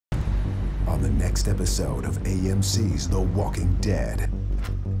on the next episode of AMC's The Walking Dead.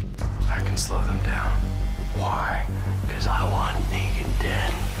 I can slow them down. Why? Because I want Negan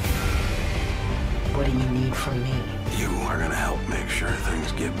dead. What do you need from me? You are gonna help make sure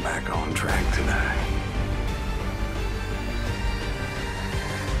things get back on track tonight.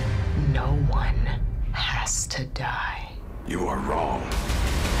 No one has to die. You are wrong.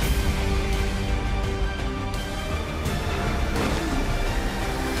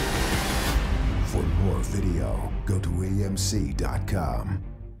 For more video, go to AMC.com.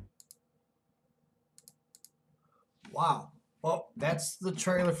 Wow. Well, that's the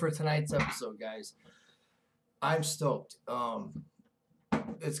trailer for tonight's episode, guys. I'm stoked.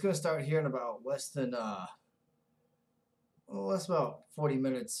 It's gonna start here in about less than less about 40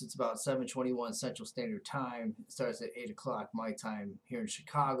 minutes. It's about 7:21 Central Standard Time. It starts at 8 o'clock my time here in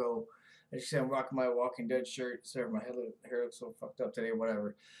Chicago. As you see, I'm rocking my Walking Dead shirt. Sorry, my hair looks so fucked up today.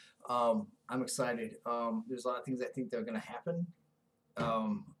 Whatever. I'm excited. There's a lot of things I think that are gonna happen.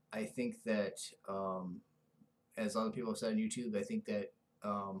 I think that as other people have said on YouTube, I think that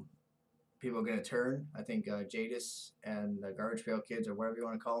people are going to turn. I think Jadis and the Garbage Pail Kids, or whatever you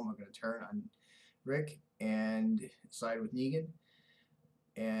want to call them, are going to turn on Rick and side with Negan.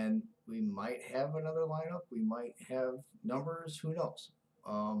 And we might have another lineup. We might have numbers. Who knows?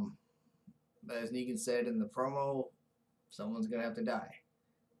 As Negan said in the promo, someone's going to have to die.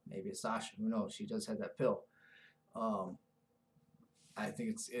 Maybe it's Sasha. Who knows? She does have that pill. I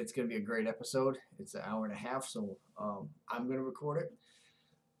think it's going to be a great episode. It's an hour and a half, so I'm going to record it.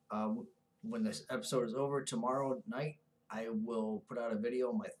 When this episode is over tomorrow night, I will put out a video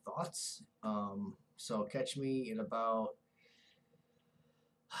on my thoughts. So catch me at about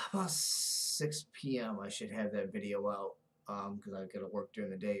 6 p.m. I should have that video out because I've got to work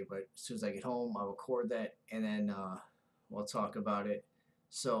during the day. But as soon as I get home, I'll record that, and then we'll talk about it.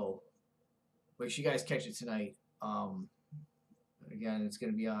 So make sure you guys catch it tonight. Again, it's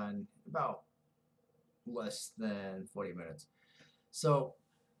going to be on about less than 40 minutes. So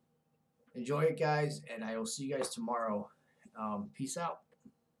enjoy it, guys, and I will see you guys tomorrow. Peace out.